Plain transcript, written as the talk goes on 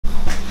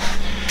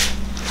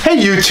Hey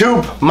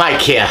YouTube,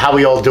 Mike here. How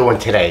we all doing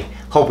today?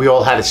 Hope we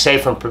all had a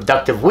safe and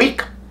productive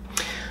week.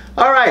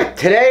 Alright,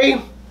 today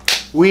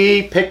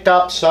we picked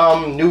up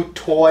some new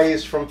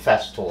toys from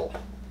Festool.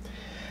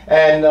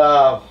 And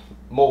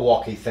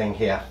Milwaukee thing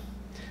here.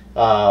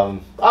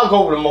 I'll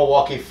go with the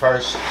Milwaukee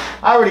first.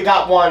 I already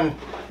got one,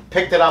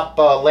 picked it up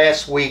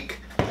last week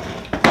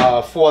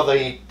for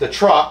the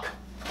truck.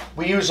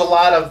 We use a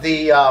lot of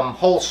the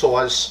hole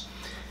saws,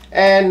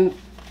 and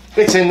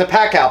it's in the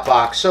pack out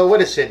box. So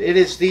what is it? It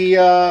is the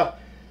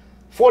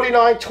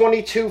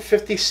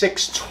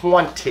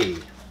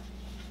 49225620.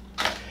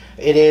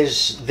 It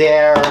is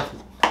their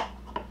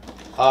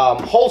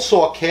hole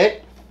saw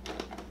kit.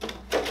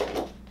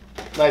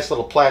 Nice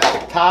little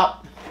plastic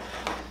top.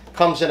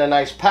 Comes in a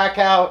nice pack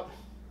out.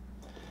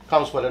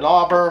 Comes with an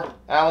arbor,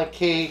 Allen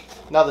key,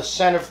 another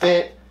center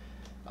bit.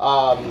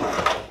 I'll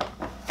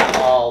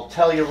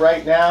tell you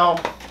right now,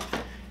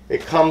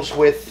 it comes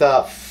with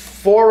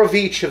 4 of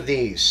each of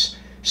these.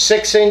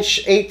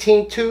 6-inch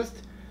 18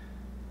 tooth,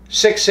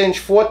 6-inch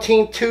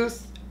 14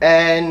 tooth,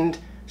 and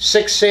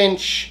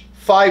 6-inch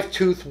 5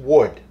 tooth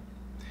wood.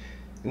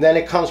 And then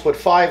it comes with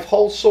 5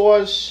 hole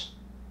saws.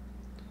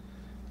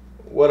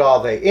 What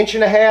are they? 1.5 inch,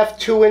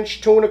 2-inch,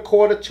 2 1/4,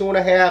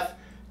 2.5,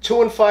 2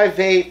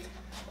 5/8,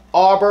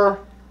 arbor,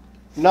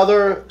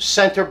 another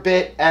center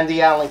bit, and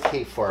the Allen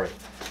key for it.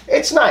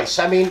 It's nice.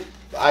 I mean,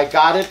 I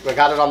got it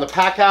on the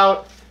pack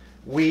out.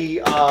 We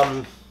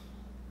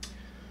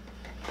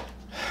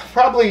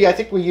probably, I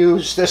think we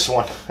used this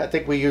one. I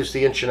think we used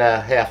the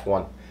 1.5 inch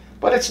one.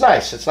 But it's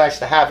nice. It's nice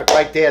to have it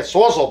right there.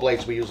 Sawzall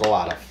blades we use a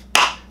lot of.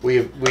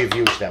 We've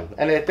used them.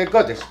 And they're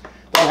good. They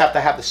don't have to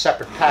have the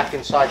separate pack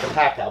inside the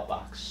pack out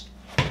box.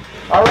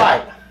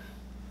 Alright.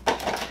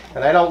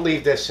 And I don't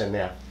leave this in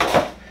there.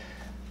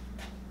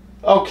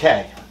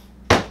 Okay.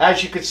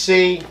 As you can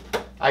see,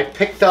 I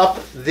picked up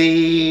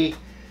the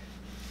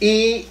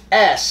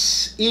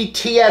ES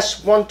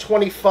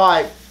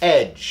ETS125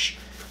 Edge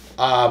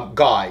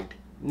guide.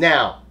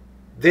 Now,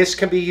 this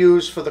can be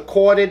used for the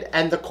corded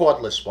and the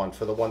cordless one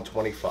for the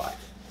 125.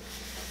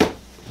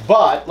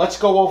 But let's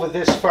go over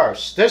this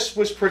first. This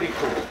was pretty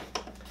cool.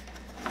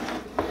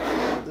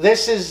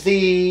 This is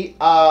the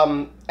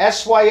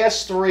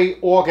SYS3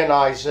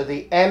 organizer,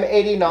 the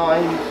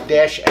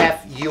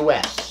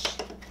M89-FUS.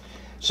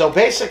 So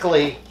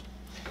basically,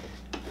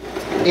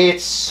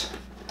 it's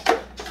a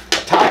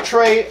top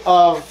tray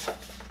of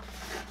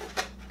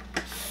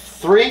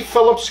 3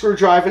 Phillips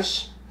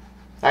screwdrivers,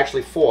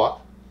 actually 4.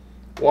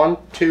 1,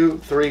 2,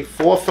 3,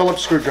 4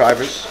 Phillips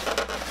screwdrivers.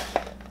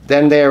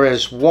 Then there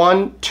is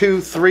 1, 2,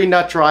 3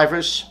 nut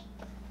drivers.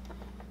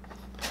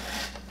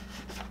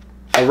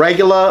 A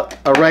regular,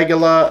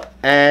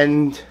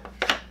 and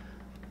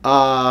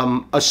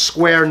a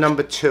square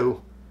number 2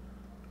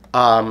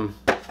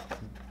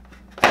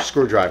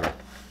 screwdriver.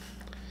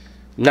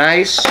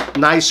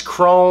 Nice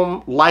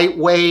chrome,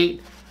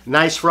 lightweight,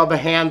 nice rubber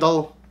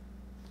handle.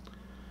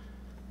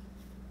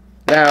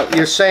 Now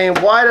you're saying,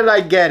 why did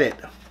I get it?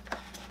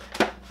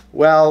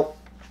 Well,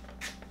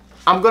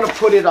 I'm going to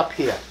put it up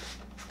here,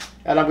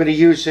 and I'm going to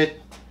use it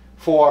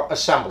for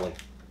assembly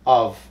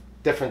of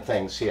different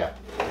things here.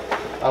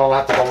 I don't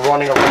have to go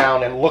running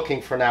around and looking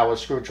for now a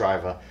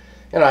screwdriver.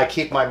 You know, I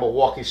keep my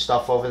Milwaukee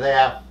stuff over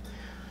there.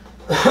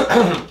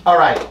 All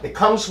right, it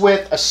comes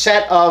with a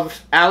set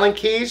of Allen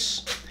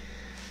keys.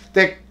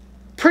 They're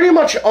pretty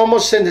much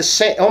almost in the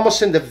same,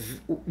 almost in the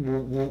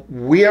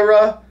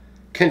Wera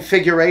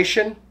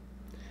configuration.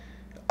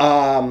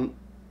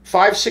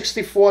 5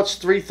 64ths,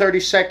 3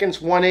 32nds,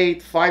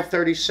 1/8, 5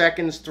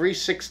 32nds, 3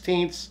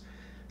 16ths,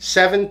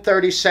 7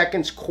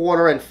 32nds,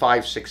 quarter, and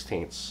 5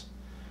 16ths.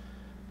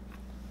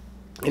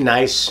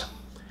 Nice.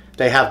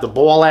 They have the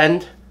ball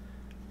end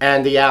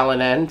and the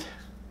Allen end.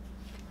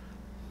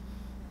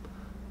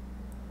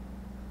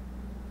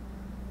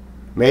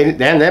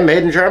 They're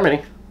made in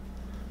Germany.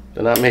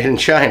 They're not made in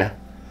China.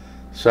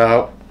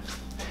 So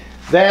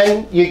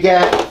then you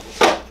get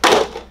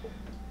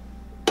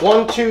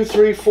 1, 2,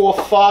 3, 4,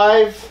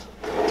 5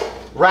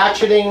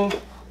 ratcheting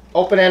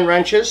open end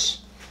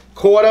wrenches,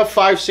 quarter,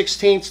 5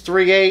 16ths,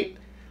 3/8,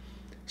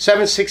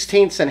 7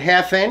 16ths, and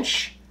 1/2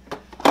 inch.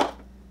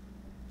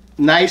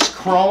 Nice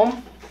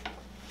chrome.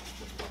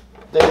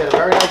 They did a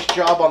very nice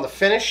job on the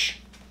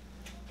finish.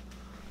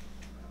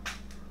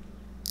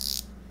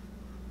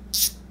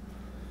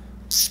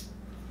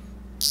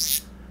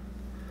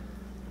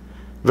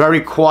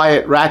 Very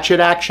quiet ratchet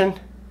action.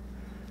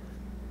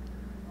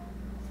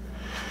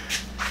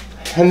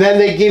 And then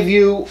they give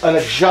you an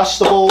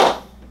adjustable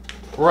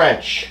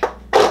wrench.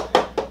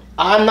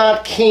 I'm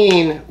not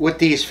keen with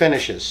these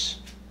finishes.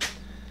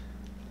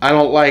 I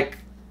don't like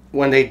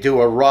when they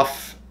do a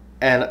rough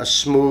and a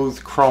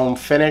smooth chrome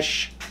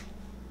finish.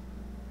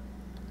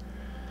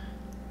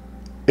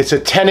 It's a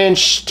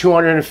 10-inch,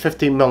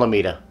 250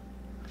 millimeter.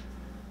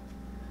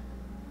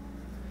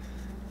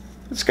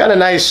 It's got a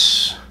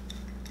nice,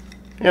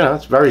 you know,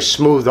 it's very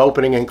smooth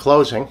opening and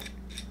closing.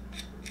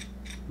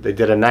 They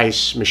did a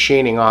nice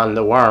machining on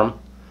the worm.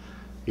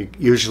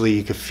 Usually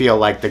you could feel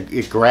like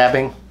it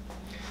grabbing.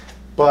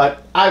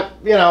 But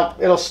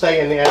it'll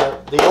stay in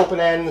there. The open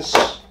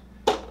ends,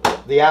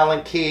 the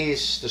Allen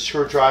keys, the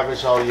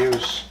screwdrivers I'll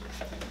use.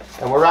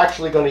 And we're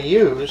actually going to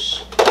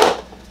use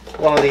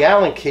one of the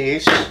Allen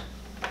keys to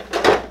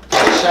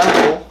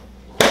assemble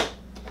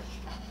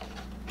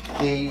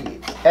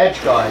the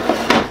edge guide.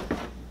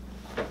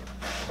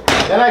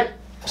 Then I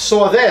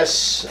saw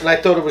this and I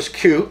thought it was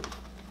cute.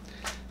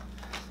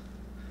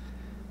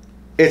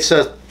 It's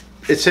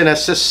in a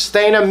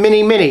Sustainer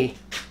Mini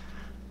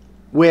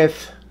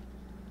with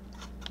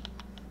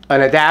an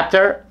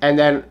adapter and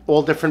then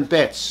all different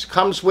bits.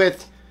 Comes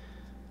with,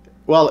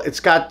 well, it's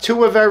got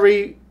two of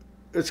every,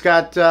 it's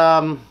got,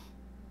 what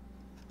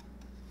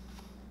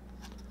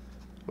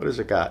has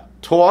it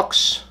got?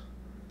 Torx,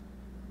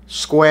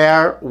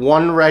 square,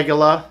 one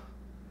regular,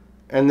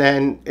 and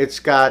then it's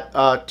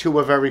got two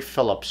of every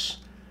Phillips.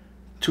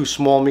 Two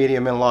small,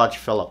 medium, and large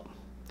Phillip.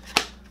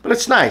 But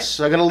it's nice.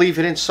 So I'm going to leave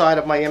it inside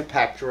of my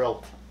impact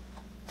drill.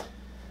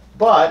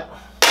 But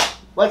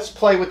let's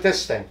play with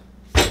this thing.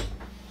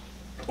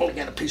 I'm going to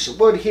get a piece of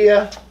wood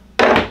here.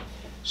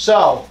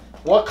 So,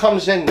 what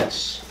comes in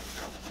this?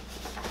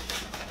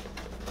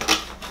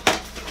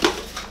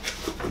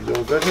 You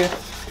doing good here?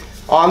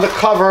 On the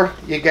cover,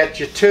 you get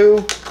your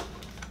two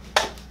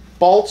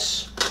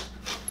bolts.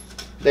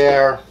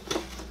 They're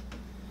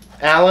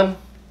Allen.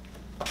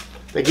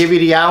 They give you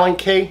the Allen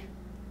key,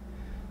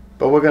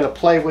 but we're going to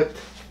play with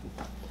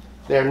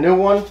their new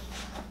one.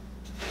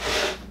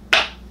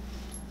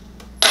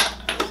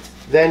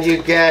 Then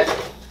you get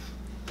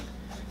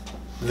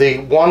the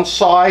one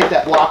side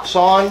that locks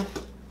on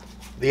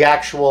the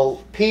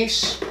actual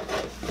piece.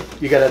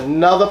 You get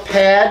another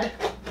pad.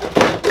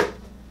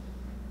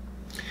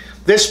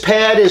 This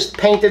pad is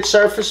painted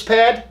surface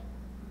pad.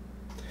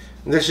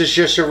 This is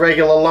just a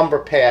regular lumber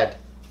pad.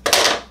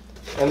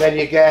 And then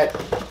you get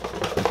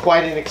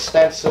quite an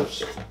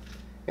extensive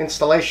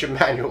installation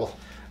manual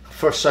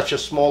for such a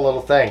small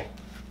little thing.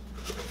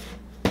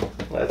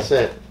 That's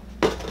it.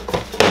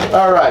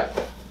 Alright,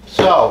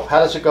 so how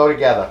does it go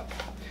together?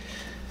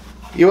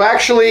 You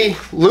actually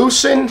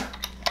loosen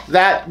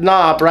that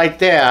knob right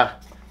there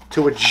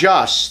to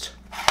adjust,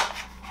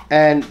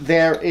 and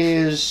there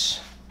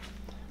is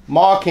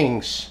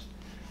markings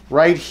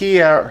right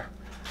here.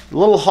 A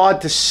little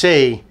hard to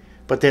see,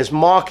 but there's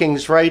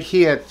markings right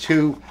here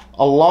to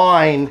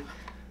align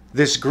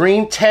this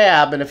green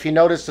tab, and if you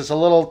notice there's a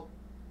little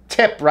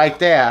tip right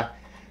there,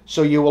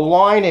 so you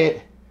align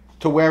it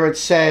to where it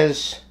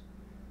says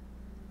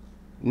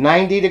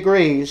 90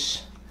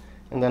 degrees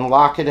and then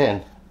lock it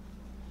in.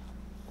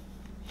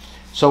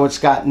 So it's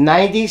got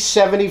 90,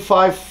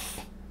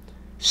 75,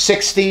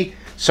 60,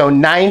 so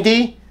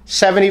 90,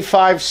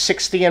 75,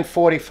 60, and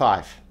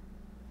 45.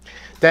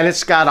 Then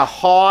it's got a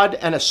hard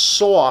and a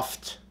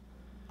soft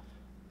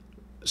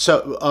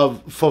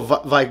for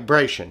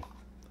vibration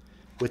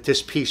with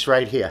this piece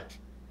right here.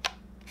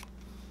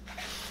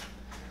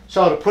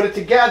 So to put it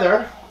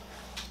together,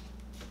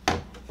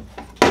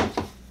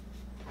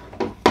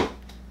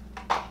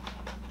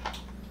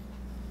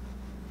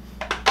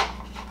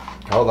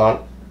 hold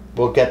on,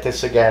 we'll get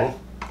this again.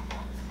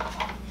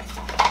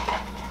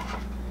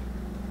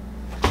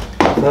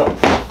 No,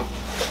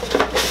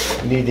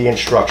 need the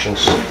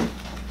instructions.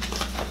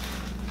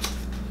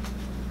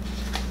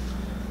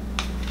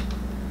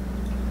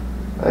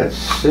 Let's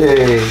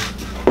see.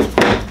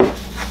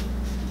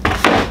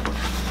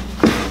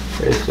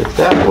 Face it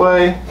that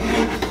way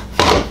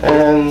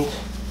and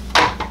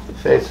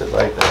face it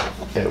like that.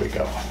 There we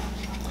go.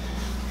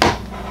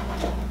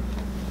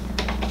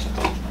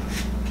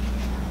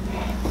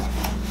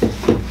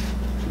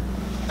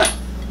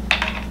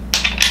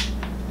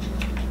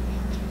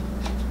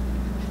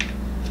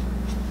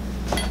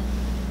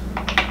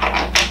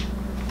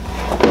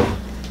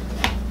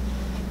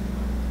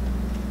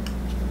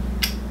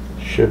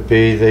 Should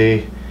be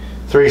the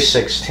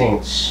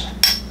 3/16.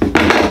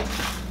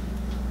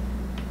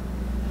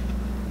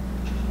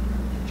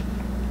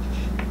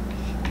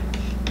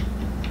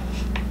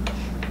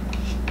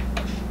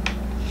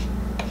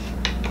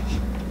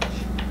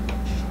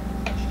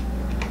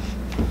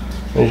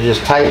 And you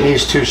just tighten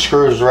these two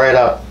screws right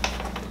up.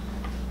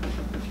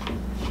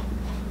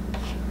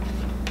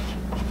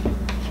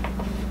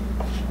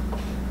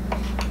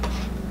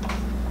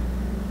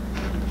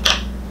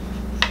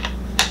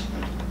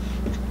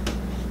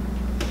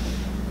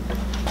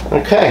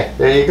 Okay,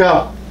 there you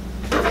go.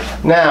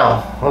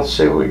 Now, let's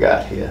see what we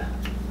got here.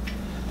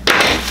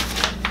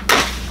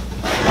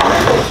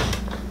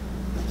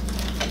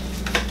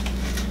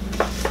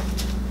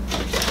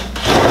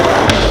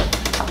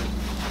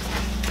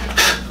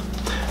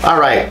 All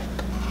right,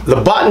 the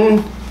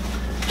button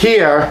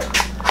here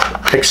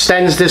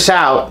extends this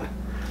out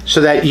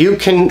so that you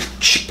can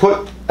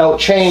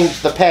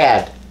change the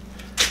pad.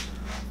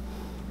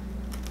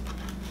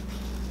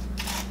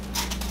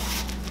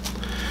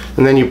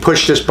 And then you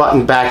push this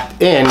button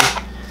back in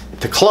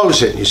to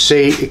close it. You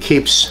see, it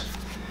gives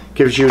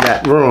you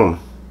that room.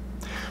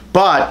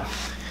 But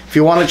if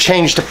you want to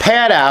change the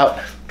pad out,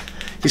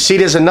 you see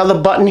there's another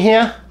button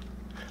here,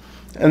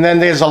 and then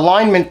there's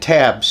alignment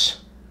tabs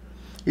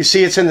You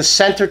see it's in the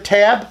center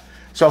tab.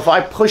 So if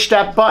I push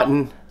that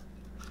button,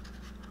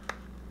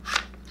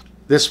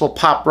 this will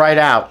pop right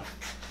out.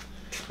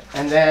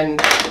 And then,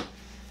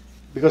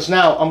 because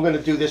now I'm going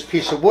to do this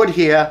piece of wood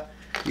here,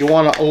 you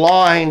want to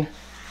align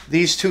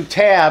these two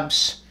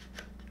tabs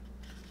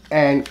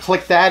and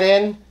click that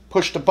in,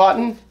 push the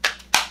button,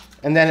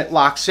 and then it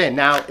locks in.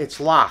 Now it's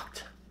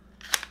locked.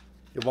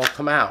 It won't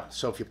come out.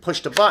 So if you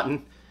push the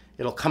button,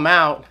 it'll come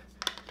out.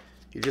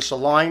 You just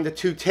align the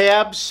two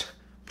tabs,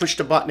 push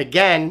the button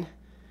again,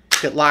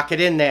 hit lock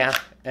it in there,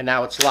 and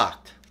now it's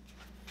locked.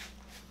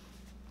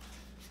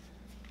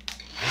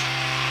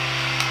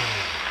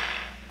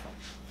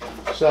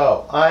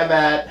 So I'm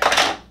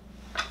at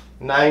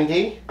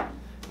 90.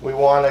 We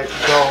want to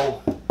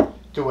go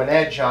do an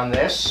edge on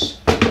this.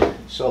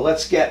 So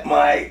let's get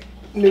my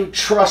new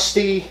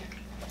trusty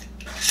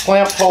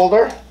clamp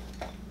holder.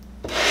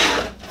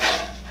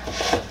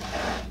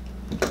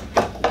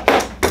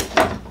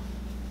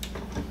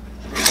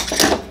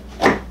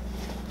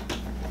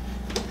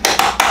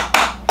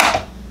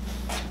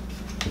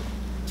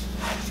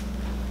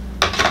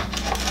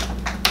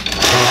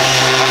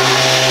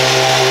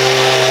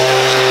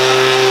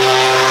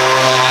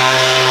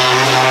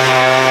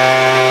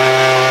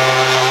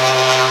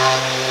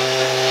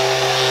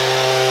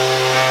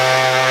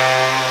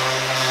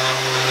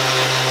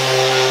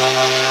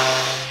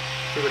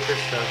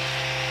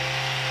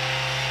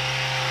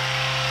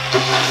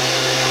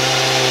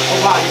 Oh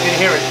wow, you can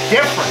hear a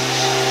difference.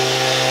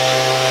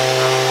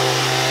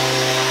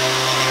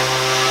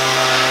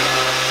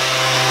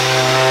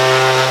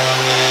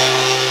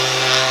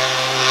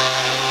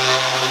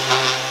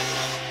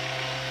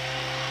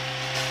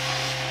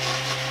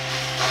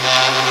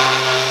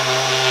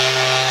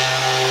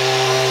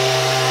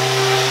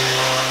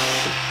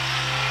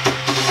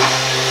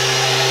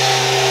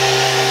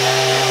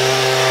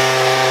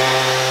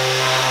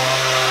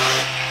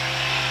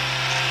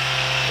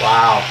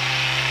 Wow.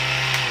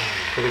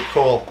 Pretty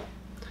cool.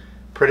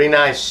 Pretty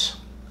nice.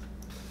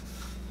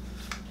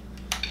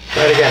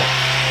 Try it again.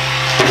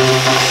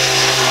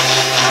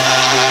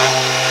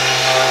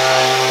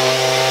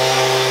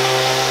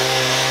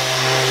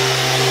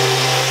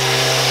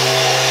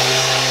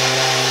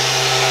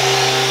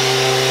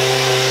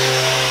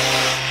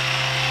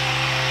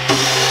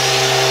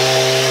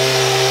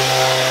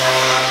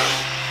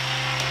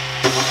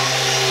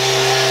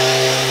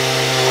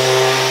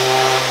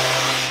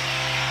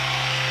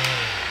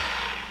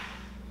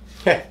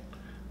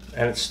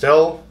 And it's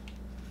still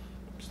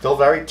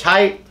very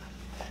tight.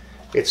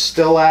 It's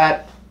still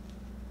at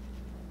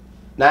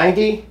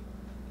 90,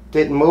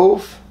 didn't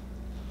move.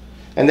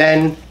 And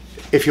then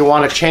if you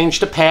want to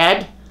change the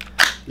pad,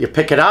 you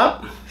pick it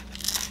up,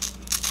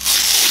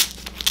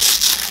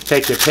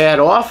 take your pad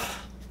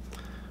off,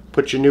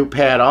 put your new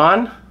pad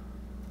on,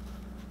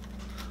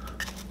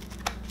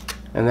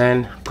 and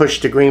then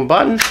push the green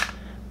button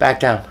back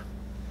down.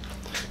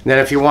 And then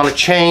if you want to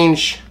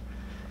change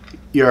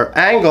your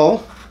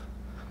angle,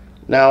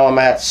 now I'm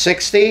at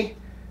 60,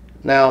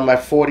 now I'm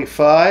at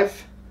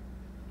 45,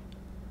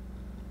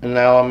 and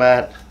now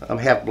I'm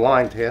half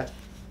blind here,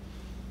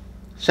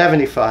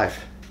 75,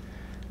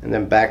 and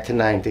then back to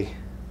 90.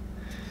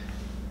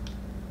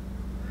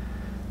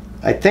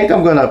 I think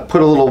I'm gonna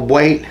put a little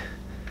white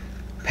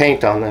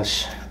paint on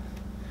this,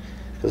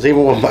 because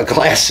even with my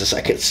glasses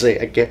I can see.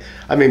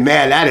 I mean,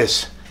 man, that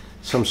is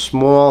some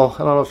small, I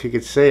don't know if you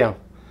could see them.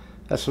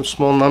 That's some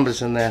small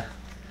numbers in there.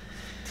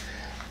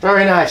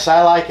 Very nice,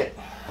 I like it.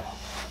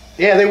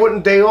 Yeah, they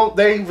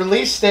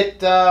released it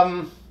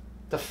the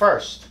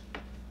 1st.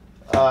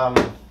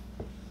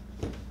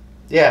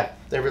 Yeah,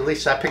 they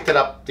released, I picked it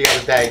up the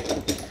other day.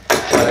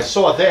 But I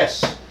saw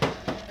this,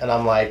 and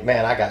I'm like,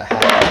 man, I gotta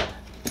have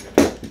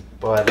it.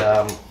 But,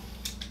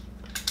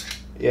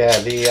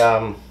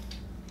 yeah,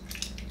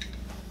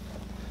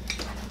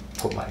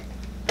 put my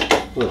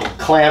little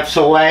clamps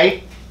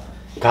away.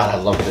 God, I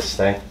love this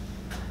thing.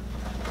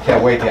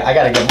 Can't wait I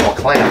gotta get more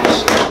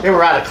clamps. They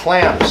were out of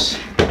clamps.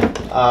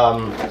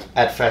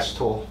 At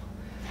Festool.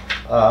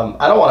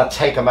 I don't want to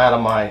take them out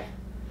of my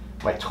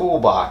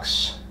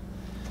toolbox,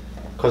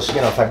 because you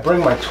know, if I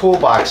bring my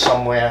toolbox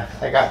somewhere,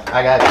 I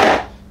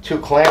got 2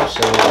 clamps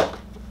in it.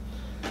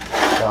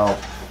 So,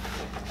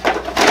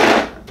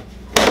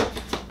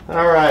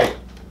 all right.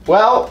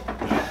 Well,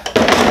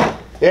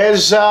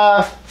 there's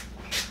the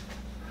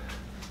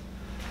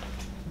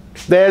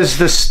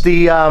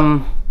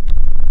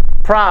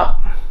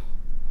prop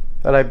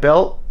that I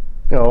built.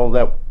 You know,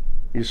 that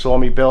you saw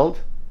me build.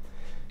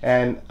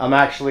 And I'm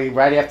actually,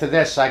 right after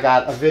this, I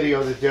got a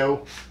video to do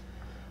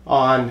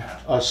on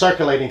a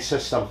circulating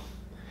system.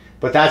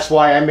 But that's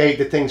why I made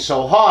the thing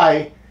so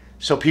high,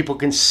 so people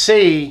can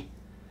see,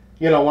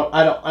 you know,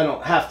 I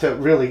don't have to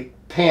really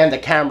pan the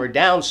camera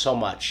down so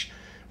much.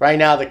 Right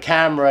now the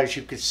camera, as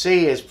you can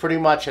see, is pretty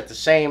much at the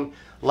same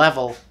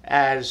level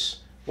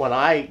as when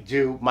I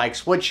do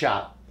Mike's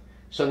Woodshop.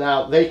 So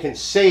now they can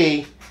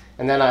see,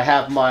 and then I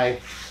have my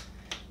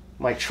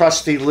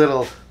trusty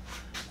little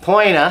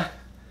pointer,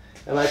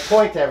 and I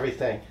point to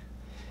everything.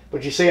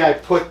 But you see, I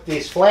put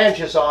these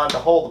flanges on to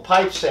hold the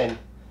pipes in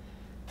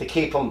to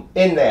keep them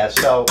in there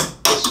so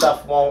this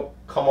stuff won't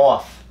come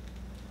off.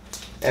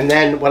 And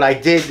then what I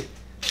did,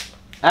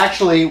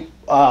 actually,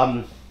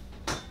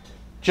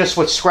 just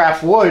with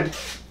scrap wood,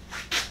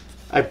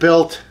 I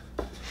built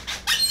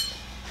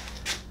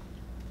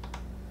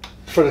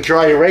for the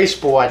dry erase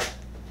board.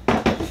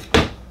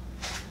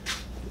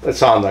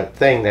 It's on the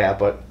thing there,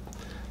 but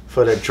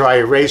for the dry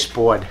erase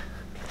board,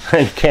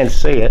 you can't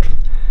see it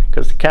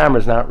because the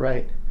camera's not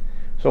right.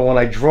 So when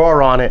I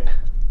draw on it,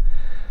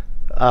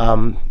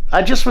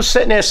 I just was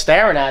sitting there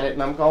staring at it,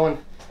 and I'm going,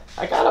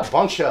 I got a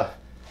bunch of,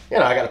 you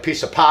know, I got a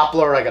piece of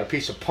poplar, I got a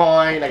piece of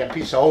pine, I got a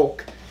piece of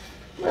oak.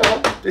 You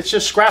know, it's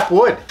just scrap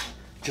wood.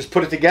 Just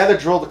put it together,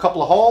 drilled a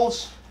couple of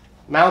holes,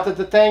 mounted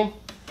the thing,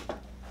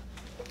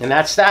 and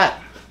that's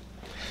that.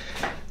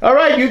 All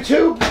right,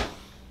 YouTube.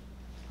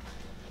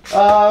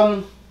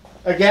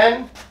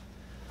 Again,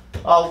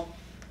 I'll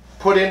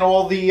put in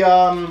all of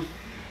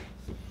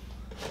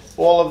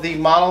the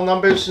model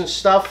numbers and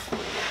stuff.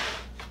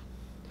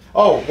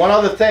 Oh, one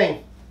other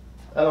thing.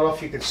 I don't know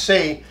if you can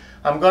see.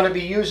 I'm going to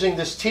be using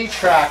this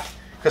T-track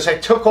because I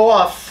took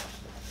off,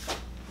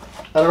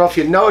 I don't know if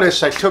you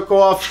noticed, I took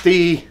off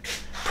the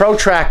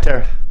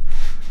protractor.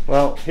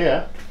 Well,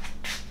 here.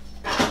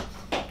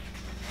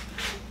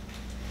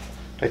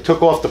 I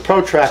took off the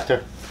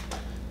protractor.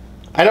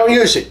 I don't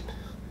use it.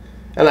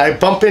 And I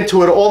bump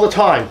into it all the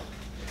time.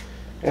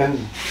 And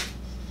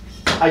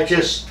I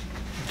just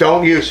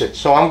don't use it.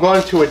 So I'm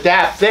going to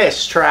adapt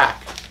this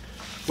track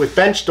with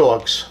bench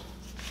dogs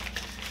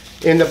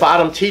in the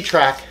bottom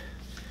T-track.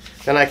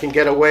 Then I can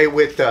get away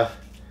with the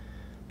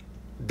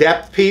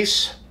depth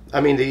piece.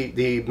 I mean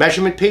the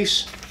measurement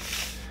piece.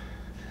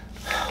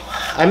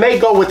 I may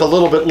go with a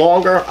little bit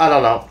longer. I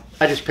don't know.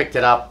 I just picked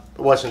it up.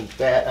 It wasn't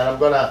that. And I'm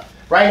gonna,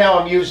 right now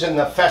I'm using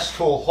the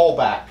Festool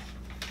holdback.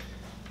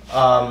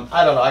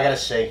 I don't know. I gotta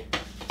see.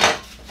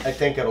 I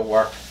think it'll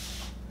work.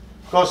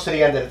 Goes to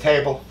the end of the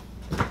table,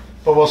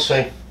 but we'll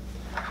see.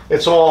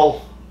 It's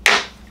all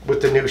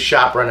with the new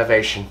shop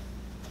renovation.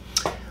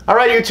 All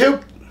right,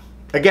 YouTube.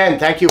 Again,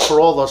 thank you for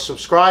all the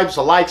subscribes,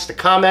 the likes, the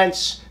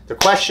comments, the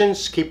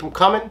questions. Keep them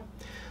coming.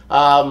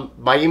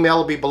 My email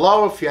will be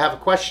below if you have a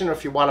question or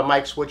if you want a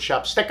Mike's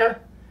Woodshop sticker.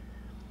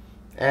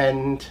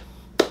 And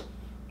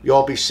you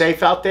all be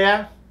safe out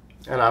there,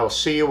 and I will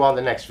see you on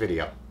the next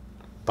video.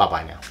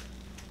 Bye-bye now.